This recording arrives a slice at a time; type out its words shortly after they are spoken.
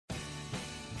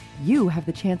you have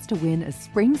the chance to win a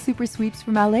spring super sweeps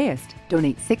from LAist.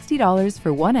 Donate $60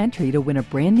 for one entry to win a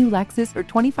brand new Lexus or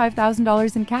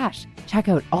 $25,000 in cash. Check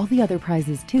out all the other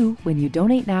prizes too when you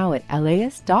donate now at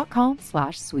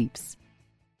LAist.com/sweeps.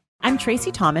 I'm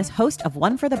Tracy Thomas, host of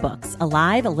One for the Books, a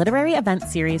live literary event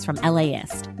series from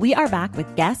LAist. We are back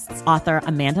with guests, author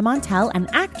Amanda Montell and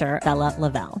actor Bella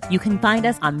Lavelle. You can find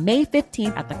us on May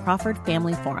 15th at the Crawford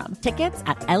Family Forum. Tickets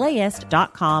at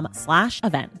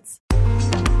LAist.com/events.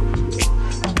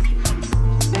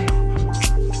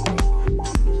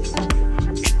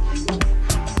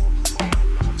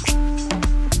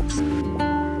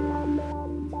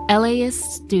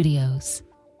 LAist Studios.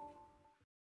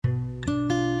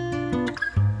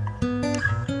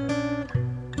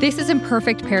 This is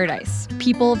Imperfect Paradise,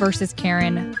 People vs.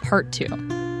 Karen, Part 2.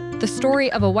 The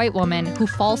story of a white woman who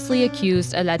falsely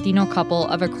accused a Latino couple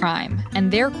of a crime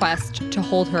and their quest to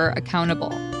hold her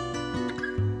accountable.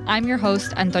 I'm your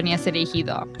host, Antonia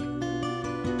Cereijido.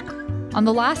 On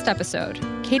the last episode,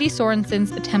 Katie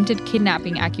Sorensen's attempted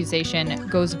kidnapping accusation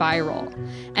goes viral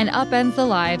and upends the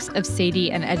lives of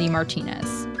Sadie and Eddie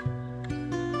Martinez.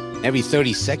 Every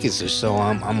 30 seconds or so,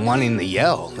 I'm wanting to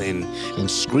yell and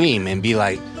scream and be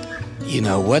like,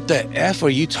 what the F are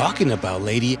you talking about,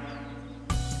 lady?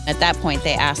 At that point,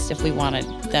 they asked if we wanted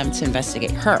them to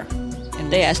investigate her.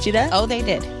 And they asked you that? Oh, they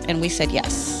did. And we said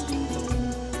yes.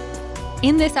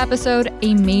 In this episode,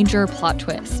 a major plot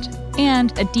twist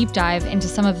and a deep dive into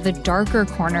some of the darker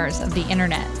corners of the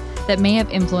internet that may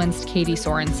have influenced Katie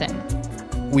Sorensen.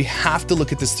 We have to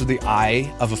look at this through the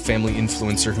eye of a family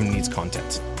influencer who needs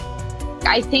content.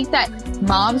 I think that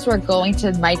moms were going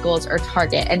to Michael's or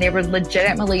Target and they were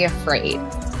legitimately afraid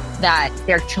that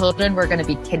their children were going to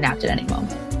be kidnapped at any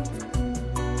moment.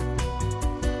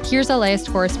 Here's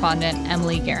LAist correspondent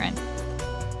Emily Guerin.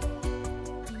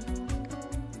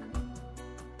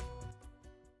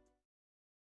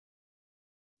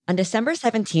 On December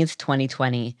 17th,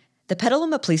 2020, the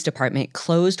Petaluma Police Department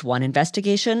closed one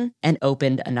investigation and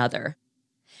opened another.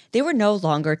 They were no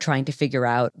longer trying to figure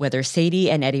out whether Sadie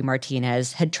and Eddie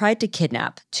Martinez had tried to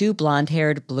kidnap two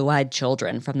blonde-haired, blue-eyed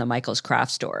children from the Michael's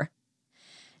craft store.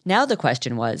 Now the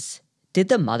question was, did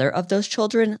the mother of those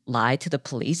children lie to the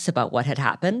police about what had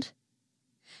happened?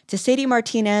 To Sadie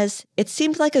Martinez, it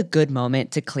seemed like a good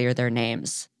moment to clear their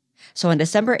names. So on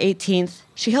December 18th,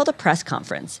 she held a press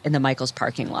conference in the Michael's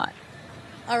parking lot.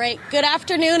 All right, good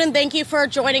afternoon, and thank you for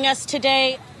joining us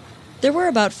today. There were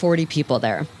about 40 people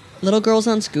there. Little girls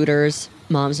on scooters,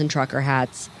 moms in trucker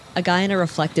hats. A guy in a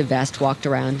reflective vest walked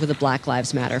around with a Black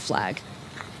Lives Matter flag.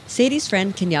 Sadie's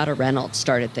friend Kenyatta Reynolds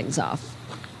started things off.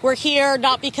 We're here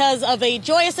not because of a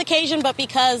joyous occasion, but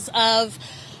because of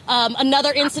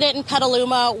another incident in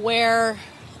Petaluma where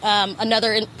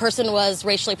another person was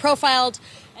racially profiled.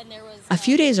 And there was a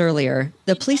few days earlier,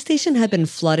 the police station had been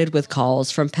flooded with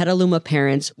calls from Petaluma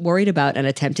parents worried about an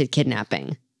attempted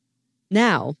kidnapping.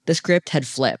 Now, the script had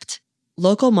flipped.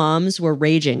 Local moms were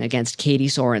raging against Katie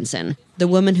Sorensen, the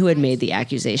woman who had made the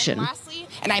accusation. And lastly,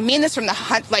 and I mean this from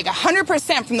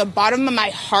 100% from the bottom of my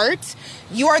heart,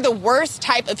 you are the worst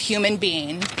type of human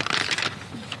being.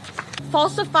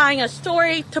 Falsifying a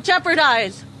story to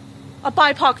jeopardize a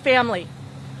BIPOC family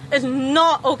is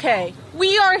not okay.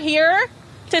 We are here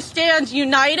to stand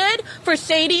united for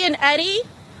Sadie and Eddie,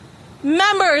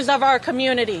 members of our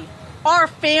community, our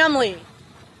family.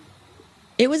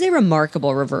 It was a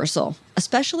remarkable reversal,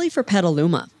 especially for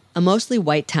Petaluma, a mostly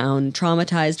white town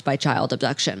traumatized by child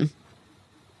abduction.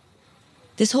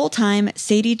 This whole time,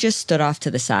 Sadie just stood off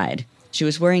to the side. She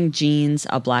was wearing jeans,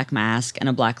 a black mask, and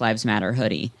a Black Lives Matter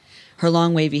hoodie. Her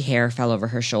long wavy hair fell over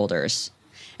her shoulders.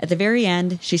 At the very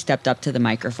end, she stepped up to the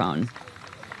microphone.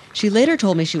 She later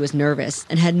told me she was nervous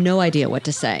and had no idea what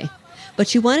to say, but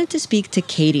she wanted to speak to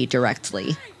Katie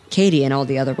directly, Katie and all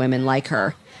the other women like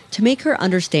her, to make her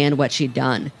understand what she'd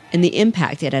done and the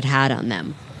impact it had had on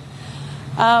them.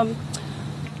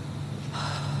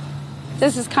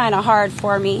 This is kind of hard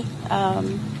for me.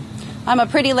 I'm a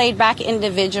pretty laid-back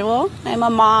individual. I'm a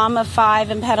mom of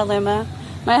 5 in Petaluma.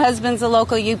 My husband's a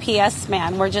local UPS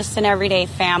man. We're just an everyday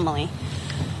family.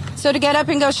 So to get up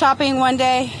and go shopping one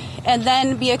day and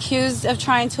then be accused of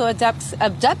trying to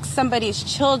abduct somebody's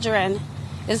children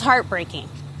is heartbreaking.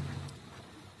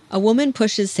 A woman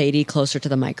pushes Sadie closer to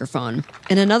the microphone,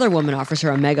 and another woman offers her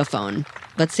a megaphone,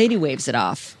 but Sadie waves it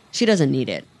off. She doesn't need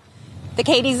it. The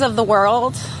Katies of the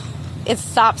world, it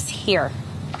stops here.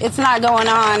 It's not going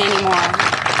on anymore.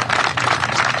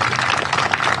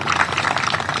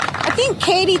 I think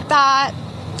Katie thought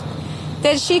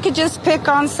that she could just pick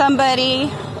on somebody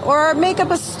or make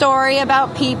up a story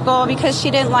about people because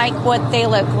she didn't like what they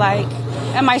look like.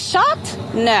 Am I shocked?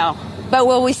 No. But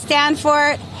will we stand for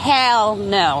it? Hell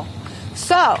no.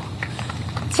 So,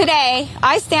 today,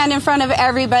 I stand in front of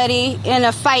everybody in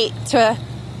a fight to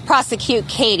prosecute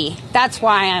Katie. That's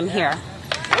why I'm here.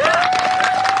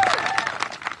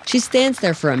 She stands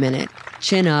there for a minute,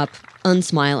 chin up,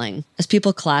 unsmiling, as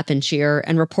people clap and cheer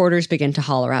and reporters begin to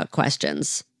holler out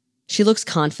questions. She looks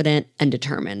confident and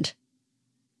determined.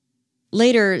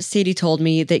 Later, Sadie told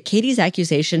me that Katie's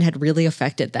accusation had really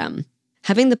affected them.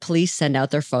 Having the police send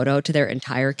out their photo to their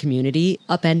entire community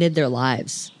upended their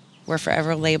lives. We're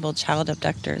forever labeled child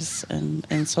abductors, and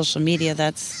in social media,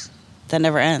 that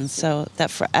never ends. So that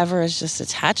forever is just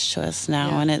attached to us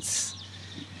now, and it's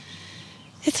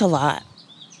a lot.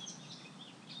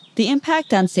 The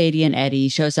impact on Sadie and Eddie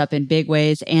shows up in big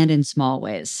ways and in small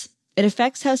ways. It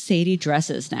affects how Sadie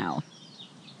dresses now.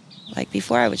 Like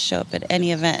before, I would show up at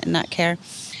any event and not care.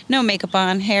 No makeup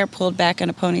on, hair pulled back in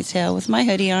a ponytail with my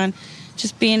hoodie on,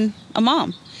 just being a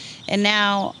mom. And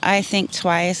now I think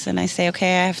twice and I say,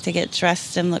 okay, I have to get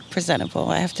dressed and look presentable.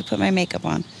 I have to put my makeup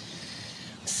on.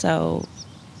 So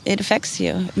it affects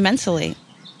you mentally.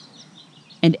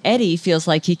 And Eddie feels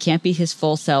like he can't be his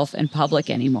full self in public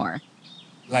anymore.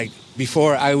 Like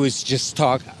before, I was just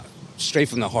talk straight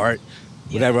from the heart,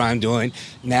 whatever I'm doing.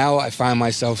 Now I find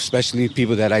myself, especially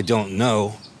people that I don't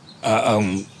know,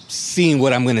 seeing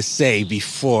what I'm going to say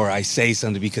before I say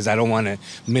something, because I don't want to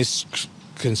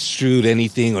misconstrue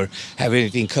anything or have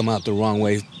anything come out the wrong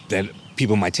way that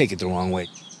people might take it the wrong way.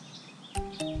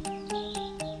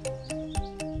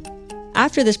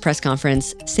 After this press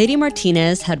conference, Sadie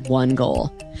Martinez had one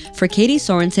goal: for Katie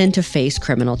Sorensen to face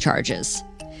criminal charges.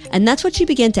 And that's what she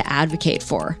began to advocate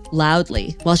for,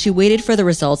 loudly, while she waited for the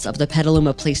results of the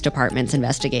Petaluma Police Department's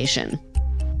investigation.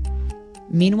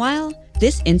 Meanwhile,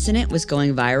 this incident was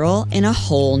going viral in a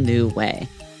whole new way.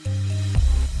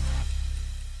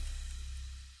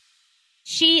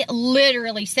 She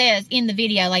literally says in the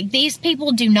video, like, these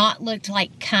people do not look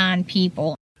like kind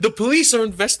people. The police are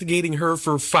investigating her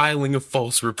for filing a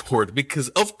false report because,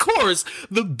 of course,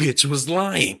 the bitch was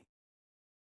lying.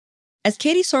 As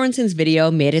Katie Sorensen's video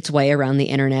made its way around the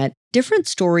internet, different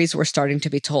stories were starting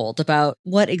to be told about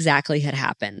what exactly had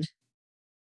happened.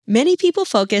 Many people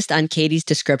focused on Katie's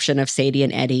description of Sadie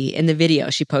and Eddie in the video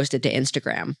she posted to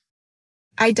Instagram.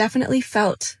 I definitely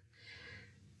felt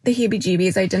the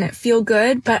heebie-jeebies. I didn't feel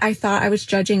good, but I thought I was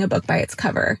judging a book by its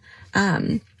cover.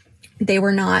 They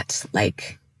were not,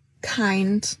 like,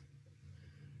 kind.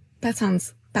 That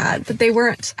sounds bad, but they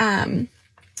weren't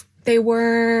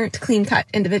clean-cut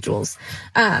individuals.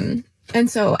 And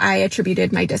so I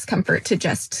attributed my discomfort to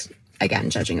just,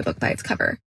 again, judging a book by its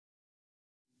cover.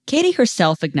 Katie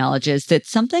herself acknowledges that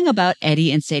something about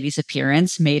Eddie and Sadie's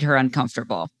appearance made her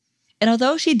uncomfortable. And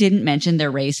although she didn't mention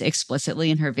their race explicitly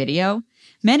in her video,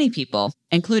 many people,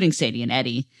 including Sadie and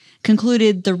Eddie,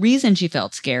 concluded the reason she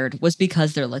felt scared was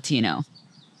because they're Latino.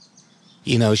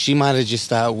 You know, she might have just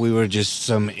thought we were just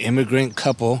some immigrant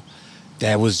couple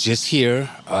that was just here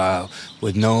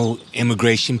with no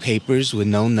immigration papers, with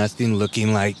no nothing,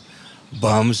 looking like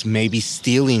bums, maybe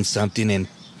stealing something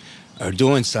or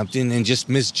doing something and just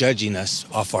misjudging us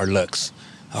off our looks,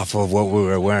 off of what we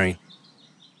were wearing.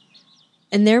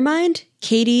 In their mind,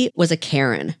 Katie was a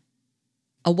Karen,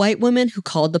 a white woman who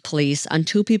called the police on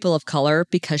two people of color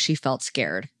because she felt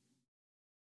scared.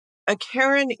 A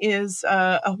Karen is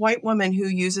a white woman who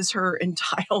uses her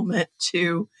entitlement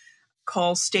to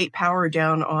call state power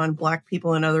down on Black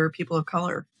people and other people of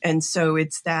color. And so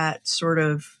it's that sort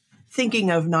of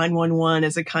thinking of 911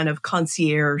 as a kind of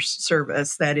concierge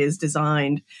service that is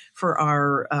designed for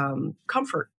our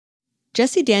comfort.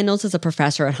 Jessie Daniels is a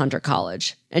professor at Hunter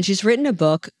College, and she's written a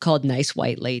book called Nice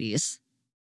White Ladies.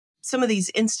 Some of these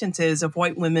instances of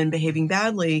white women behaving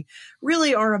badly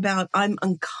really are about, I'm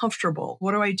uncomfortable.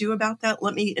 What do I do about that?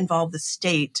 Let me involve the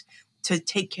state to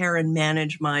take care and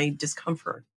manage my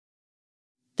discomfort.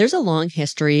 There's a long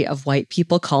history of white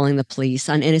people calling the police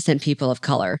on innocent people of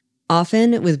color,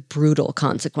 often with brutal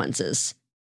consequences.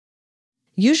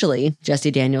 Usually,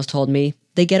 Jessie Daniels told me,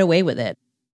 they get away with it.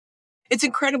 It's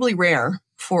incredibly rare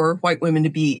for white women to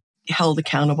be held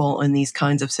accountable in these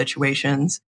kinds of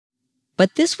situations.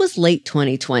 But this was late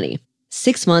 2020,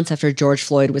 6 months after George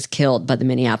Floyd was killed by the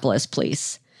Minneapolis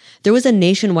police. There was a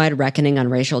nationwide reckoning on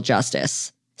racial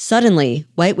justice. Suddenly,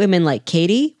 white women like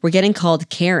Katie were getting called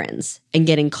Karens and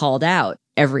getting called out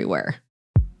everywhere.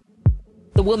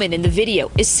 The woman in the video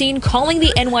is seen calling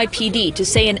the NYPD to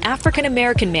say an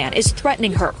African-American man is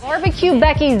threatening her. Barbecue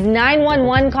Becky's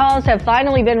 911 calls have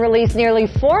finally been released nearly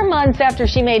 4 months after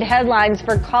she made headlines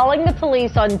for calling the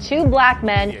police on two Black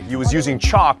men. He was using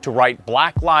chalk to write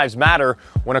Black Lives Matter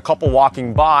when a couple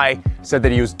walking by said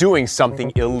that he was doing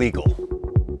something illegal.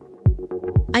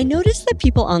 I noticed that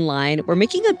people online were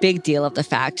making a big deal of the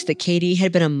fact that Katie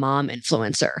had been a mom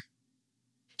influencer.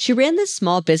 She ran this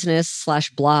small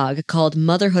business/blog called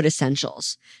Motherhood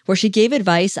Essentials, where she gave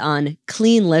advice on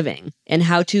clean living and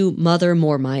how to mother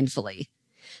more mindfully.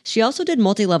 She also did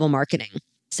multi-level marketing,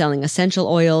 selling essential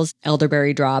oils,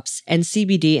 elderberry drops, and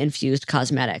CBD-infused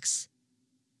cosmetics.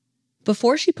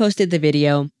 Before she posted the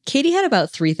video, Katie had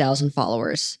about 3,000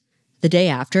 followers. The day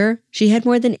after, she had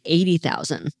more than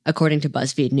 80,000, according to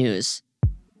BuzzFeed News.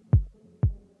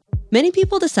 Many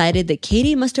people decided that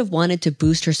Katie must have wanted to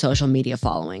boost her social media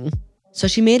following. So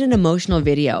she made an emotional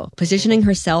video positioning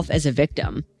herself as a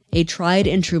victim, a tried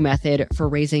and true method for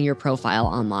raising your profile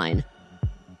online.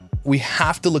 We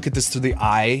have to look at this through the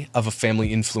eye of a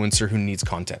family influencer who needs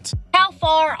content. How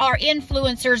far are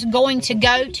influencers going to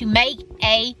go to make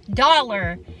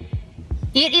 $1?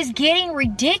 It is getting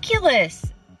ridiculous.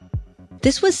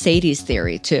 This was Sadie's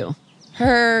theory, too.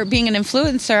 Her being an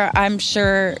influencer, I'm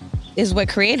sure, is what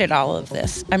created all of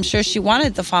this. I'm sure she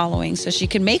wanted the following so she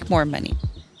could make more money.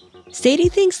 Sadie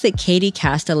thinks that Katie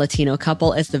cast a Latino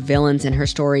couple as the villains in her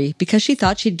story because she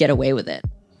thought she'd get away with it.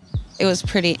 It was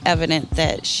pretty evident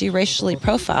that she racially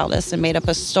profiled us and made up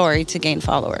a story to gain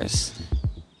followers.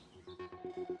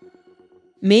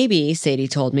 Maybe, Sadie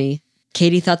told me,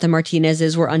 Katie thought the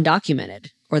Martinezes were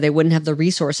undocumented, or they wouldn't have the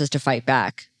resources to fight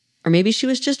back. Or maybe she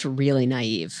was just really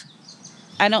naive.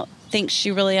 I don't think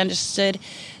she really understood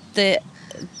the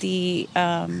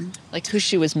like who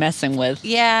she was messing with.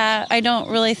 Yeah, I don't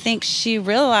really think she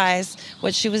realized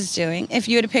what she was doing. If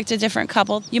you had picked a different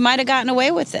couple, you might have gotten away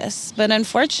with this. But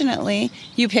unfortunately,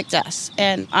 you picked us,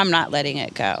 and I'm not letting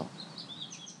it go.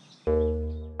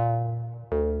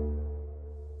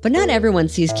 But not everyone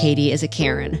sees Katie as a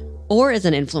Karen, or as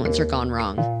an influencer gone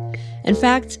wrong. In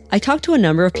fact, I talked to a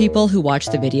number of people who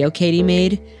watched the video Katie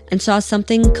made and saw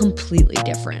something completely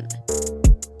different.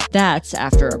 That's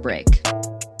after a break.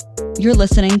 You're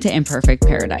listening to Imperfect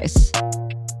Paradise.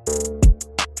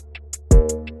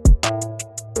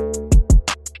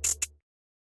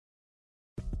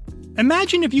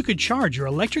 Imagine if you could charge your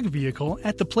electric vehicle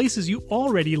at the places you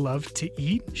already love to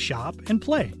eat, shop, and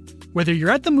play. Whether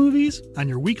you're at the movies, on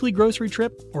your weekly grocery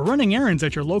trip, or running errands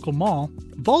at your local mall,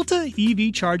 Volta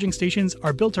EV charging stations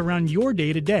are built around your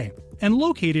day-to-day and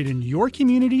located in your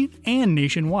community and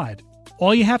nationwide.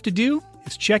 All you have to do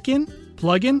is check in,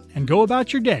 plug in, and go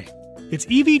about your day. It's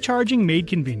EV charging made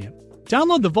convenient.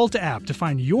 Download the Volta app to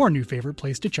find your new favorite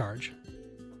place to charge.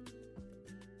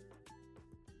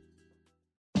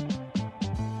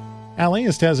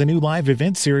 LAist has a new live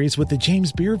event series with the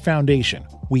James Beard Foundation.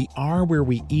 We Are Where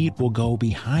We Eat will go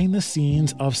behind the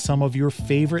scenes of some of your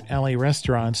favorite LA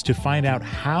restaurants to find out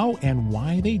how and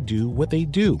why they do what they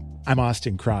do. I'm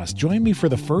Austin Cross. Join me for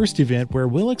the first event where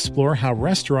we'll explore how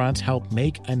restaurants help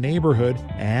make a neighborhood,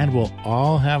 and we'll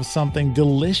all have something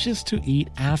delicious to eat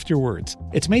afterwards.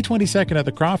 It's May 22nd at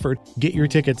the Crawford. Get your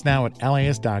tickets now at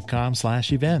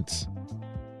LAist.com/events.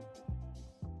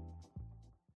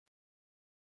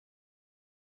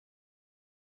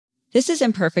 This is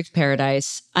Imperfect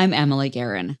Paradise. I'm Emily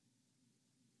Guerin.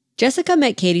 Jessica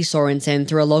met Katie Sorensen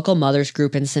through a local mothers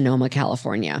group in Sonoma,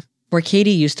 California, where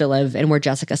Katie used to live and where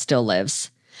Jessica still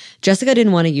lives. Jessica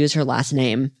didn't want to use her last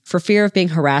name for fear of being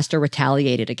harassed or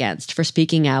retaliated against for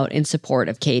speaking out in support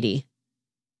of Katie.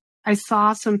 I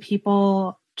saw some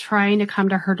people trying to come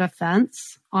to her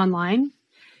defense online,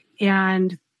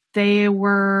 and they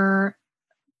were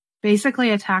basically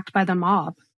attacked by the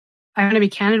mob. I'm going to be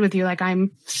candid with you. Like,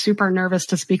 I'm super nervous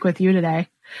to speak with you today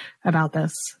about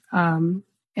this. And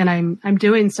I'm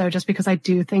doing so just because I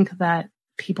do think that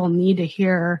people need to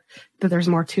hear that there's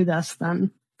more to this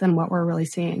than what we're really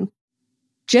seeing.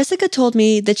 Jessica told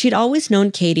me that she'd always known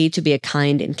Katie to be a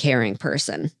kind and caring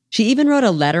person. She even wrote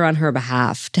a letter on her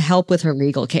behalf to help with her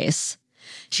legal case.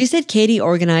 She said Katie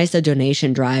organized a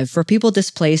donation drive for people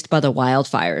displaced by the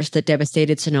wildfires that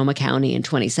devastated Sonoma County in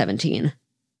 2017.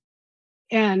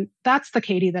 And that's the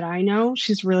Katie that I know.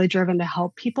 She's really driven to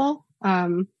help people,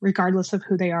 regardless of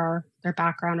who they are, their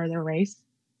background, or their race.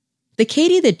 The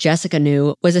Katie that Jessica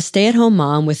knew was a stay-at-home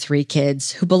mom with 3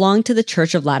 kids who belonged to the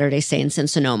Church of Latter-day Saints in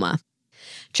Sonoma.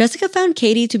 Jessica found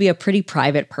Katie to be a pretty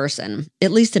private person,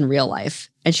 at least in real life,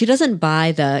 and she doesn't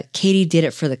buy the Katie did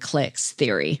it for the clicks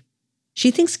theory.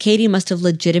 She thinks Katie must have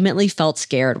legitimately felt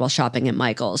scared while shopping at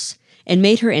Michael's, and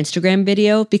made her Instagram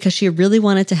video because she really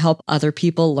wanted to help other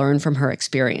people learn from her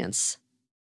experience.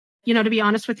 You know, to be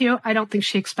honest with you, I don't think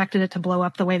she expected it to blow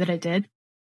up the way that it did.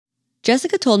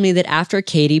 Jessica told me that after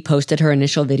Katie posted her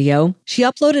initial video, she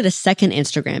uploaded a second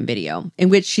Instagram video in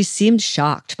which she seemed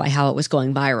shocked by how it was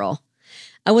going viral.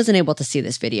 I wasn't able to see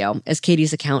this video, as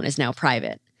Katie's account is now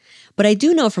private. But I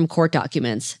do know from court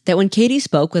documents that when Katie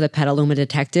spoke with a Petaluma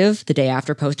detective the day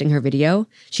after posting her video,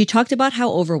 she talked about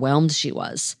how overwhelmed she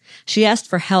was. She asked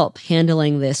for help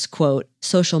handling this, quote,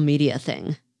 social media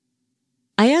thing.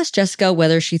 I asked Jessica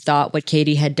whether she thought what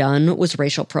Katie had done was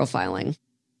racial profiling.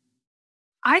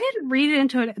 I didn't read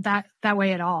into it that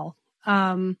way at all.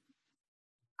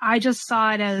 I just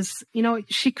saw it as,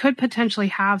 she could potentially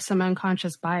have some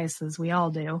unconscious biases. We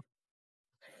all do.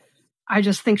 I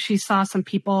just think she saw some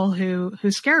people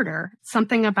who scared her.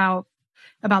 Something about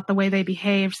the way they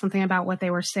behaved, something about what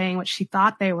they were saying, what she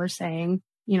thought they were saying,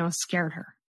 scared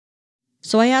her.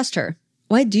 So I asked her,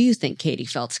 why do you think Katie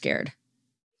felt scared?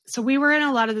 So we were in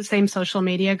a lot of the same social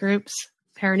media groups,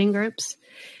 parenting groups,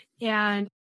 and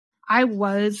I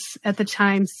was at the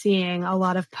time seeing a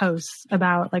lot of posts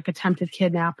about like attempted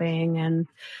kidnapping and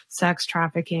sex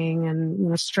trafficking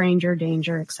and stranger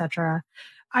danger, etc.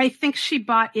 I think she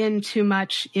bought in too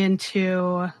much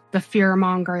into the fear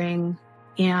mongering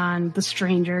and the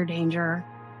stranger danger.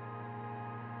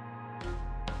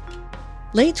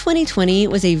 Late 2020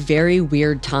 was a very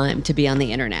weird time to be on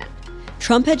the internet.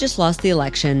 Trump had just lost the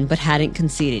election but hadn't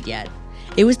conceded yet.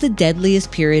 It was the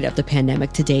deadliest period of the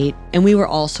pandemic to date, and we were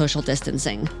all social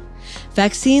distancing.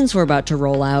 Vaccines were about to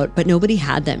roll out, but nobody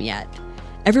had them yet.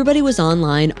 Everybody was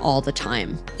online all the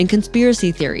time, and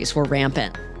conspiracy theories were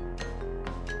rampant.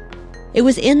 It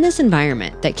was in this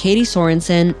environment that Katie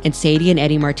Sorensen and Sadie and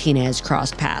Eddie Martinez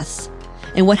crossed paths.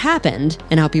 And what happened,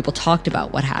 and how people talked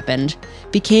about what happened,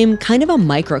 became kind of a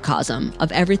microcosm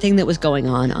of everything that was going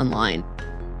on online.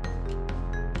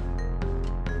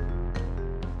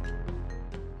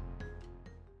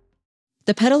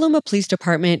 The Petaluma Police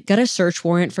Department got a search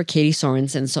warrant for Katie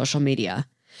Sorensen's social media.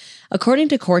 According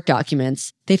to court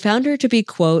documents, they found her to be,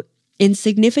 quote, in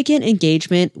significant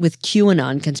engagement with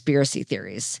QAnon conspiracy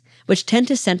theories, which tend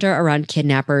to center around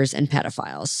kidnappers and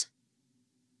pedophiles.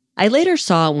 I later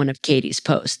saw one of Katie's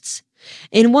posts.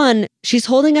 In one, she's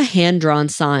holding a hand-drawn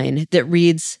sign that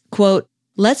reads, quote,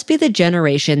 let's be the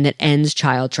generation that ends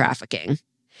child trafficking.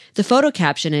 The photo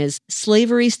caption is,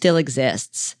 slavery still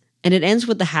exists, and it ends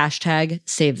with the hashtag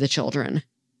 #SaveTheChildren.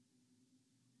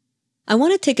 I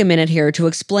want to take a minute here to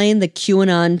explain the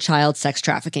QAnon child sex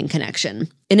trafficking connection,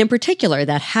 and in particular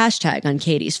that hashtag on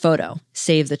Katie's photo,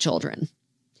 #SaveTheChildren.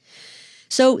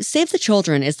 So, Save the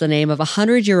Children is the name of a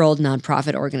 100-year-old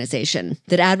nonprofit organization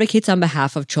that advocates on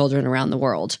behalf of children around the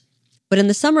world. But in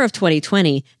the summer of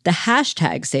 2020, the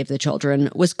hashtag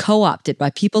 #SaveTheChildren was co-opted by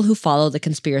people who follow the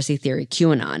conspiracy theory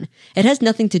QAnon. It has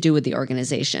nothing to do with the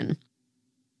organization.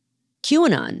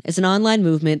 QAnon is an online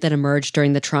movement that emerged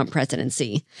during the Trump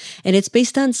presidency, and it's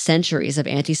based on centuries of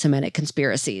anti-Semitic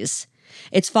conspiracies.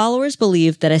 Its followers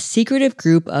believe that a secretive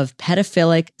group of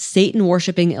pedophilic,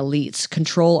 Satan-worshipping elites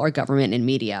control our government and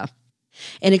media.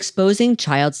 And exposing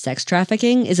child sex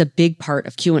trafficking is a big part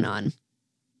of QAnon.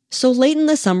 So late in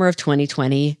the summer of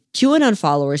 2020, QAnon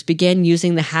followers began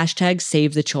using the hashtag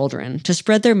 #SaveTheChildren to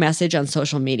spread their message on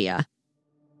social media.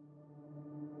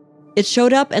 It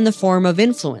showed up in the form of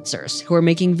influencers who were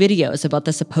making videos about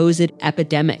the supposed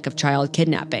epidemic of child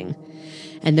kidnapping.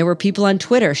 And there were people on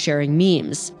Twitter sharing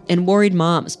memes, and worried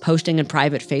moms posting in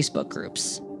private Facebook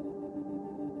groups.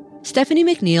 Stephanie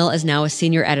McNeil is now a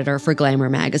senior editor for Glamour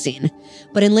magazine,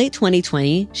 but in late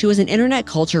 2020, she was an internet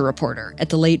culture reporter at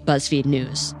the late BuzzFeed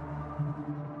News.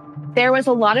 There was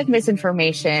a lot of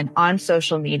misinformation on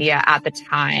social media at the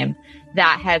time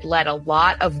that had led a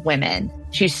lot of women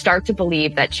to start to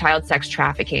believe that child sex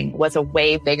trafficking was a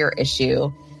way bigger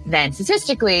issue than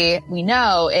statistically we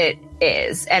know it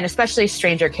is, and especially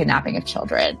stranger kidnapping of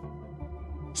children.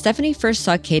 Stephanie first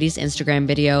saw Katie's Instagram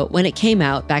video when it came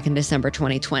out back in December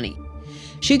 2020.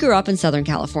 She grew up in Southern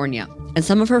California, and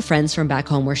some of her friends from back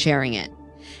home were sharing it.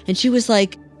 And she was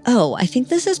like, oh, I think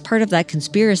this is part of that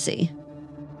conspiracy.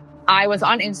 I was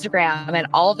on Instagram, and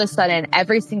all of a sudden,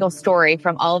 every single story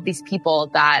from all of these people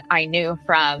that I knew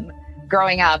from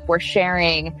growing up were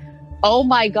sharing, oh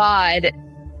my God,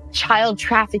 child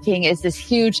trafficking is this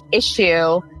huge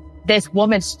issue. This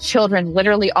woman's children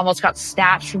literally almost got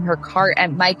snatched from her cart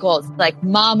at Michael's, like,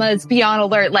 mamas be on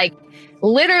alert, like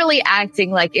literally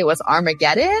acting like it was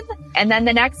Armageddon. And then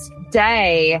the next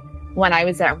day when I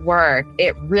was at work,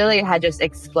 it really had just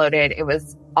exploded. It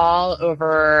was all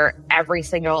over every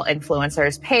single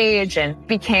influencer's page, and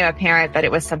became apparent that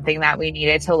it was something that we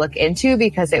needed to look into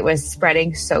because it was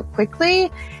spreading so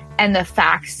quickly and the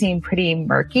facts seemed pretty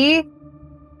murky.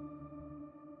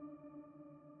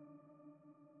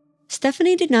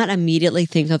 Stephanie did not immediately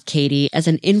think of Katie as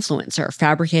an influencer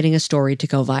fabricating a story to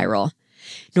go viral.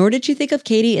 Nor did she think of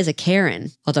Katie as a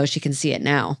Karen, although she can see it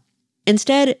now.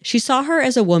 Instead, she saw her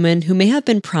as a woman who may have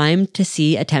been primed to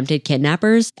see attempted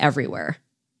kidnappers everywhere.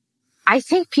 I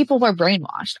think people were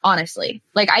brainwashed, honestly.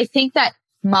 Like, I think that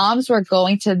moms were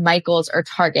going to Michael's or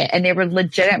Target and they were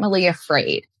legitimately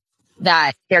afraid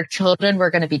that their children were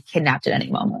going to be kidnapped at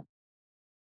any moment.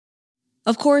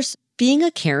 Of course, being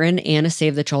a Karen and a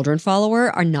Save the Children follower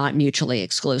are not mutually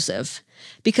exclusive,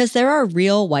 because there are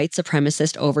real white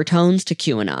supremacist overtones to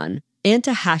QAnon, and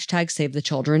to hashtag Save the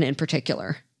Children in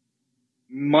particular.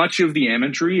 Much of the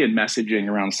imagery and messaging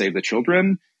around Save the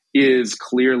Children is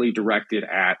clearly directed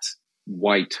at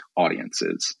white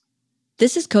audiences.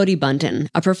 This is Cody Bunton,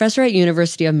 a professor at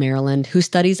University of Maryland who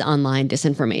studies online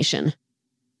disinformation.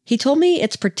 He told me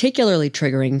it's particularly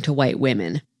triggering to white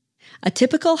women. A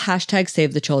typical hashtag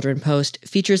Save the Children post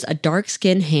features a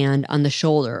dark-skinned hand on the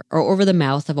shoulder or over the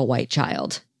mouth of a white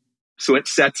child. So it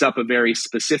sets up a very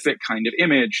specific kind of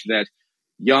image that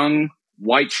young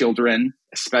white children,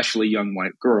 especially young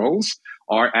white girls,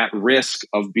 are at risk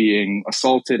of being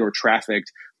assaulted or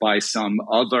trafficked by some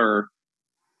other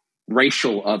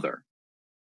racial other.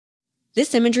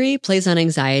 This imagery plays on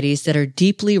anxieties that are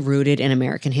deeply rooted in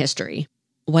American history.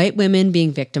 White women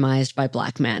being victimized by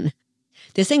black men.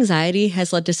 This anxiety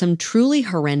has led to some truly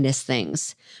horrendous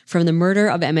things, from the murder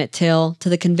of Emmett Till to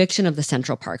the conviction of the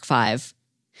Central Park Five.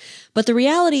 But the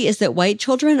reality is that white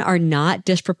children are not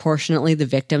disproportionately the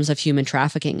victims of human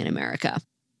trafficking in America.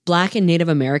 Black and Native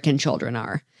American children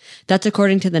are. That's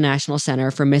according to the National Center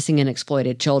for Missing and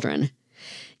Exploited Children.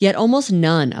 Yet almost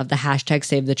none of the hashtag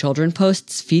Save the Children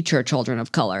posts feature children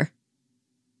of color.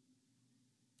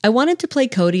 I wanted to play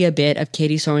Cody a bit of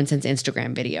Katie Sorensen's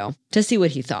Instagram video to see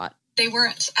what he thought. They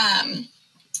weren't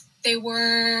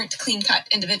clean-cut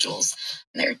individuals.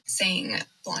 They're saying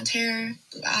blonde hair,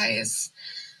 blue eyes,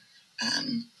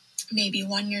 maybe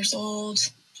 1 year old,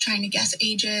 trying to guess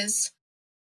ages.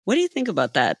 What do you think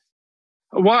about that?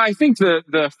 Well, I think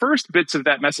the first bits of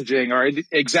that messaging are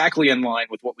exactly in line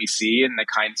with what we see in the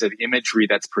kinds of imagery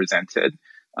that's presented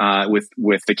with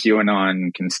the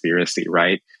QAnon conspiracy,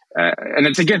 right? And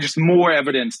it's, again, just more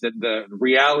evidence that the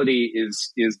reality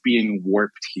is being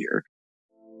warped here.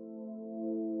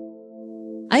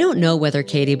 I don't know whether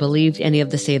Katie believed any of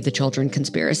the Save the Children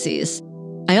conspiracies.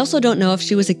 I also don't know if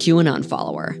she was a QAnon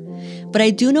follower. But I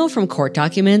do know from court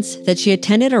documents that she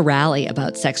attended a rally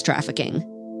about sex trafficking.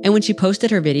 And when she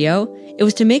posted her video, it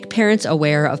was to make parents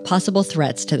aware of possible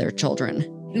threats to their children.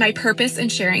 My purpose in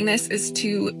sharing this is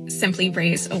to simply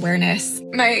raise awareness.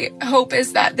 My hope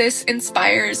is that this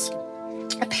inspires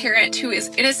a parent who is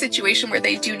in a situation where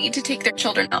they do need to take their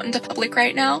children out into public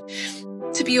right now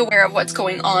to be aware of what's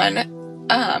going on.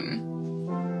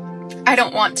 I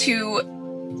don't want to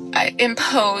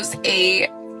impose a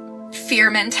fear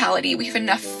mentality. We have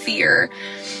enough fear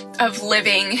of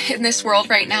living in this world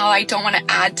right now. I don't want to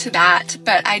add to that,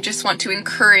 but I just want to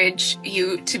encourage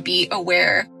you to be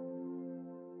aware.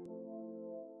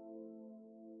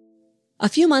 A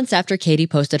few months after Katie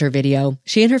posted her video,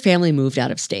 she and her family moved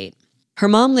out of state. Her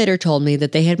mom later told me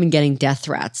that they had been getting death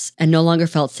threats and no longer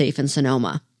felt safe in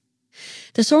Sonoma.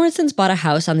 The Sorensens bought a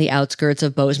house on the outskirts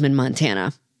of Bozeman,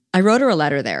 Montana. I wrote her a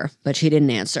letter there, but she didn't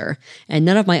answer, and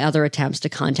none of my other attempts to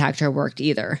contact her worked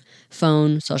either.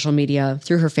 Phone, social media,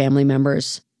 through her family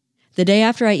members. The day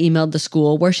after I emailed the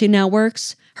school where she now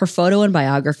works, her photo and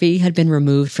biography had been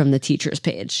removed from the teacher's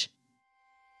page.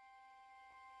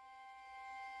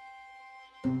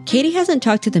 Katie hasn't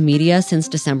talked to the media since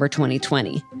December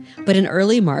 2020, but in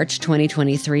early March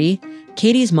 2023,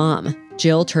 Katie's mom,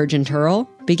 Jill Turgeon-Turrell,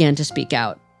 began to speak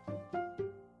out.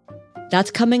 That's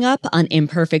coming up on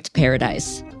Imperfect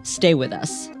Paradise. Stay with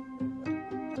us.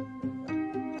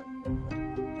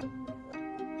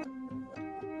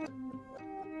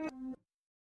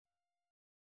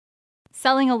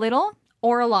 Selling a little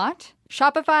or a lot?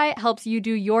 Shopify helps you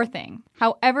do your thing,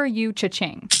 however you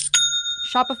cha-ching.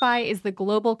 Shopify is the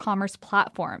global commerce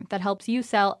platform that helps you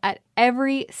sell at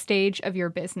every stage of your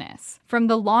business. From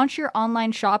the launch your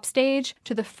online shop stage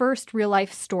to the first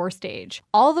real-life store stage,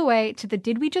 all the way to the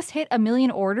did we just hit 1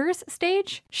 million orders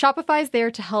stage, Shopify's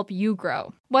there to help you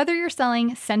grow. Whether you're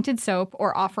selling scented soap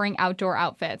or offering outdoor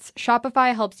outfits,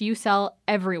 Shopify helps you sell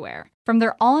everywhere. From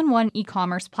their all-in-one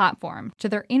e-commerce platform to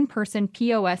their in-person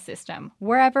POS system,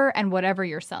 wherever and whatever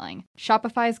you're selling,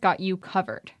 Shopify's got you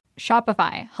covered.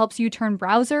 Shopify helps you turn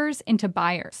browsers into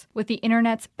buyers with the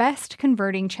internet's best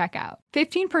converting checkout.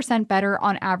 15% better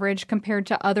on average compared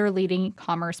to other leading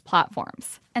commerce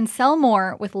platforms. And sell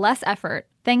more with less effort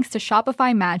Thanks to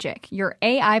Shopify Magic, your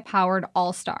AI-powered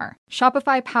all-star.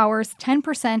 Shopify powers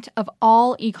 10% of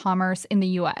all e-commerce in the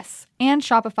U.S., and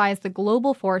Shopify is the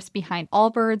global force behind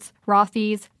Allbirds,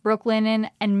 Rothy's, Brooklinen,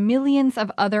 and millions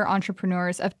of other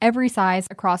entrepreneurs of every size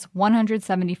across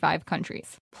 175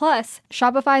 countries. Plus,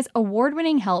 Shopify's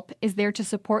award-winning help is there to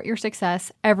support your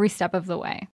success every step of the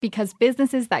way. Because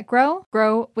businesses that grow,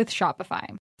 grow with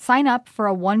Shopify. Sign up for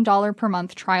a $1 per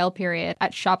month trial period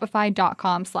at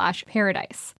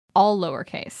shopify.com/paradise, all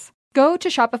lowercase. Go to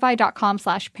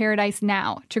shopify.com/paradise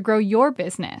now to grow your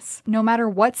business, no matter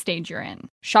what stage you're in.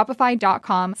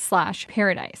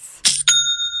 Shopify.com/paradise.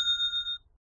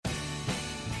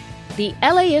 The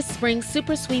LAist Spring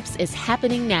Super Sweeps is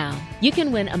happening now. You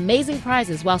can win amazing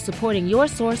prizes while supporting your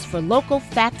source for local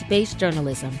fact-based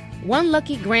journalism. One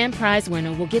lucky grand prize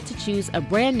winner will get to choose a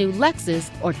brand new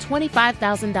Lexus or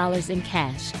 $25,000 in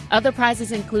cash. Other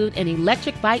prizes include an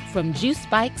electric bike from Juice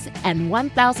Bikes and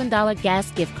 $1,000 gas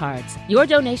gift cards. Your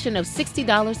donation of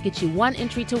 $60 gets you one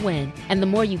entry to win. And the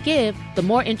more you give, the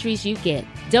more entries you get.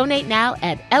 Donate now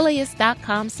at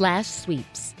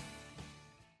LAist.com/sweeps.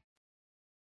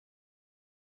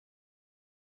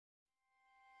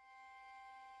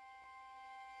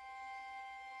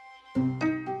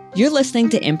 You're listening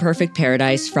to Imperfect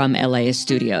Paradise from LAist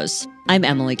Studios. I'm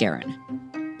Emily Guerin.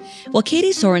 While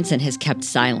Katie Sorensen has kept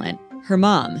silent, her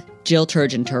mom, Jill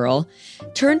Turgeon-Turl,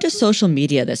 turned to social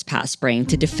media this past spring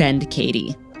to defend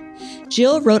Katie.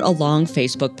 Jill wrote a long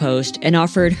Facebook post and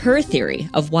offered her theory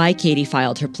of why Katie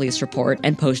filed her police report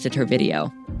and posted her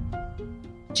video.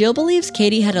 Jill believes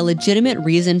Katie had a legitimate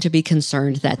reason to be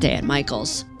concerned that day at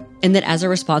Michael's, and that as a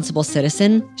responsible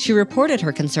citizen, she reported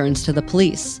her concerns to the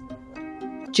police.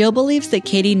 Jill believes that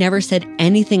Katie never said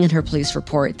anything in her police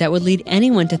report that would lead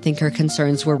anyone to think her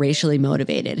concerns were racially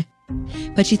motivated.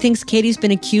 But she thinks Katie's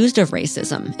been accused of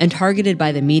racism and targeted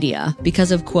by the media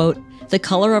because of, quote, the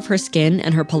color of her skin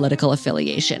and her political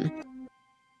affiliation.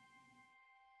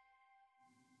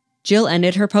 Jill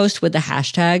ended her post with the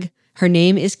hashtag, her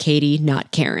name is Katie,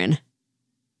 not Karen.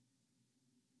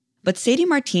 But Sadie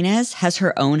Martinez has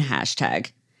her own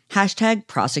hashtag, hashtag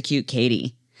prosecute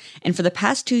Katie. And for the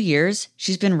past 2 years,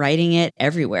 she's been writing it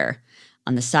everywhere.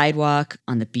 On the sidewalk,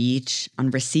 on the beach, on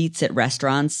receipts at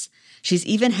restaurants. She's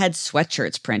even had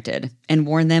sweatshirts printed and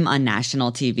worn them on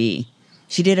national TV.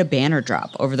 She did a banner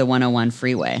drop over the 101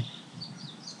 freeway.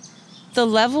 The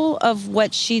level of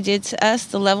what she did to us,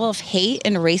 the level of hate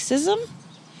and racism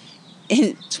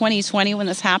in 2020 when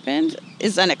this happened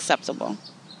is unacceptable.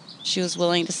 She was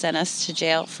willing to send us to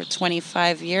jail for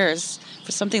 25 years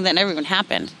for something that never even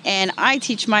happened. And I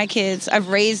teach my kids, I've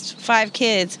raised 5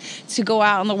 kids, to go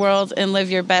out in the world and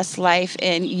live your best life,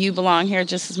 and you belong here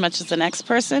just as much as the next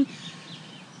person.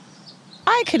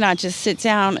 I could not just sit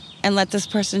down and let this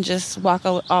person just walk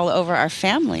all over our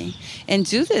family and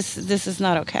do this. This is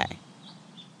not okay.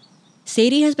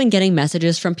 Sadie has been getting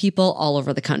messages from people all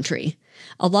over the country.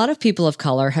 A lot of people of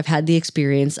color have had the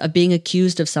experience of being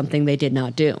accused of something they did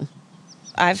not do.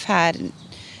 I've had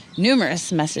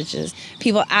numerous messages,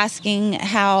 people asking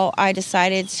how I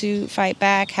decided to fight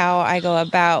back, how I go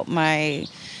about my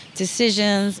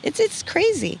decisions. It's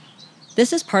crazy.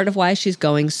 This is part of why she's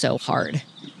going so hard.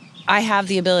 I have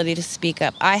the ability to speak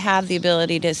up. I have the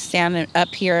ability to stand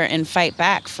up here and fight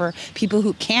back for people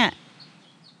who can't.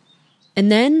 And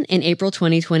then, in April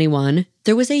 2021,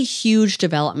 there was a huge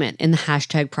development in the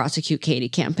hashtag Prosecute Katie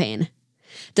campaign.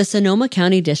 The Sonoma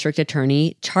County District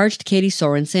Attorney charged Katie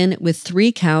Sorensen with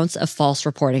 3 counts of false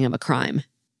reporting of a crime.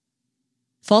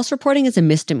 False reporting is a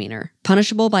misdemeanor,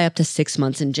 punishable by up to 6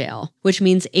 months in jail, which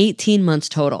means 18 months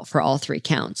total for all 3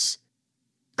 counts.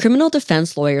 Criminal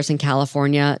defense lawyers in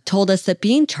California told us that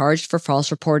being charged for false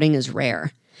reporting is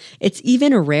rare. It's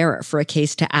even rarer for a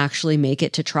case to actually make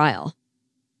it to trial.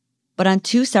 But on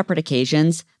 2 separate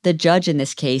occasions, the judge in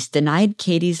this case denied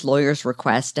Katie's lawyer's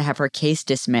request to have her case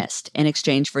dismissed in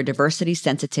exchange for diversity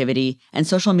sensitivity and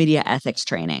social media ethics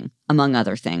training, among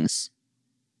other things.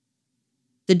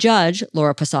 The judge,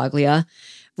 Laura Pasaglia,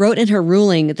 wrote in her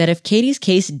ruling that if Katie's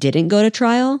case didn't go to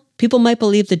trial, people might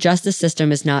believe the justice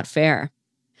system is not fair.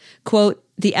 Quote,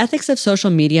 the ethics of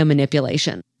social media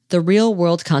manipulation, the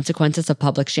real-world consequences of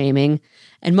public shaming,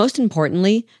 and most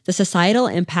importantly, the societal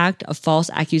impact of false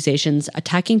accusations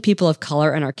attacking people of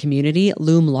color in our community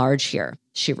loom large here,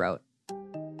 she wrote.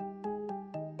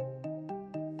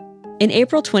 In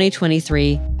April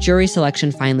 2023, jury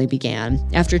selection finally began,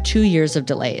 after 2 years of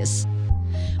delays.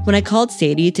 When I called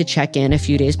Sadie to check in a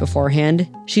few days beforehand,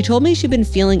 she told me she'd been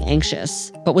feeling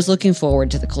anxious, but was looking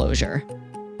forward to the closure.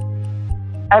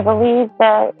 I believe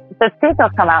that the truth will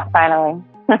come out finally.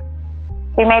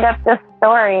 He made up this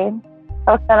story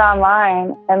posted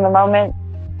online, and the moment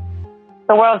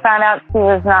the world found out she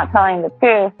was not telling the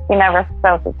truth, she never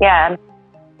spoke again.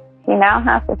 She now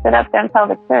has to sit up there and tell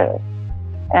the truth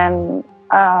and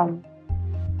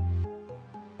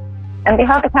be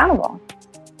held accountable.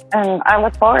 And I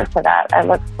look forward to that. I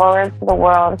look forward to the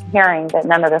world hearing that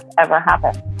none of this ever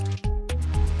happened.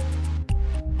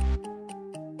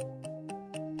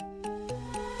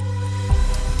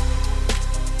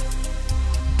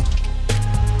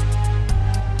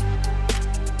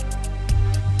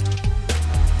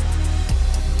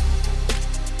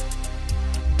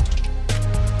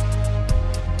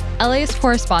 LAist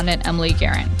correspondent Emily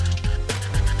Guerin.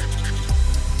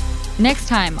 Next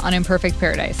time on Imperfect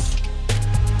Paradise.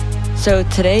 So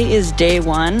today is day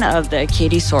one of the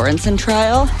Katie Sorensen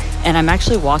trial, and I'm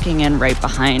actually walking in right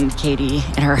behind Katie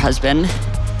and her husband.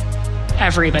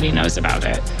 Everybody knows about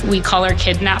it. We call her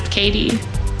Kidnapped Katie.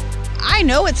 I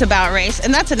know it's about race,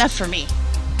 and that's enough for me.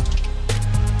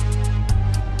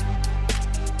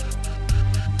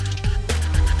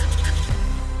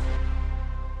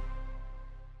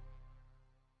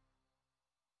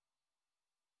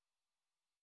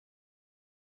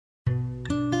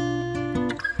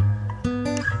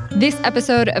 This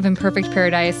episode of Imperfect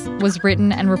Paradise was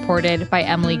written and reported by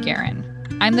Emily Guerin.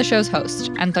 I'm the show's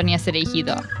host, Antonia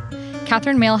Cereijido.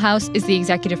 Catherine Mailhouse is the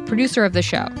executive producer of the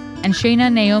show, and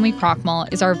Shayna Naomi Krochmal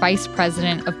is our vice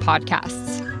president of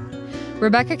podcasts.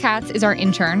 Rebecca Katz is our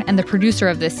intern and the producer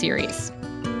of this series.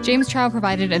 James Trow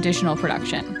provided additional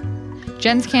production.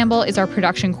 Jens Campbell is our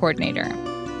production coordinator.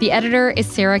 The editor is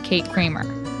Sarah Kate Kramer.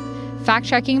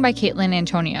 Fact-checking by Caitlin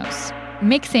Antonios.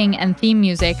 Mixing and theme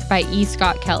music by E.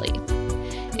 Scott Kelly.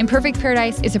 Imperfect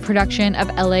Paradise is a production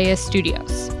of LAist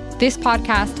Studios. This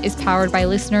podcast is powered by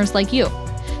listeners like you.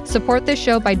 Support this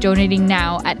show by donating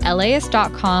now at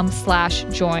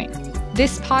laist.com/join.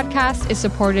 This podcast is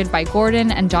supported by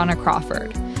Gordon and Donna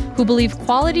Crawford, who believe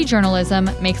quality journalism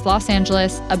makes Los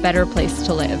Angeles a better place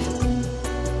to live.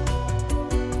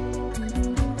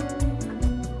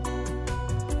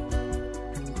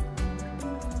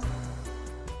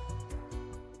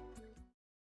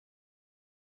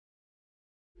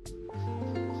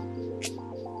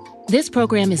 This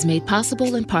program is made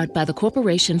possible in part by the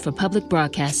Corporation for Public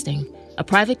Broadcasting, a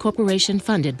private corporation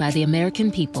funded by the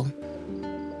American people.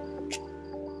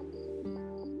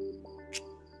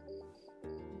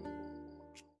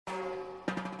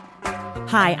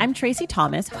 Hi, I'm Tracy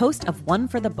Thomas, host of One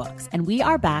for the Books, and we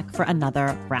are back for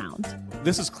another round.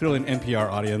 This is clearly an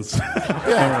NPR audience.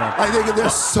 Yeah, I think they're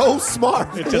so smart.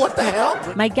 What the hell?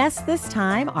 My guests this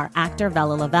time are actor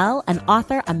Vella Lavelle and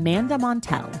author Amanda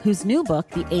Montell, whose new book,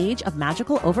 The Age of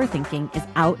Magical Overthinking, is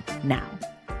out now.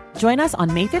 Join us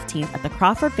on May 15th at the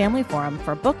Crawford Family Forum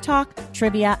for book talk,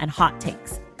 trivia, and hot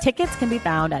takes. Tickets can be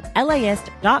found at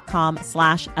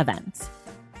laist.com/events.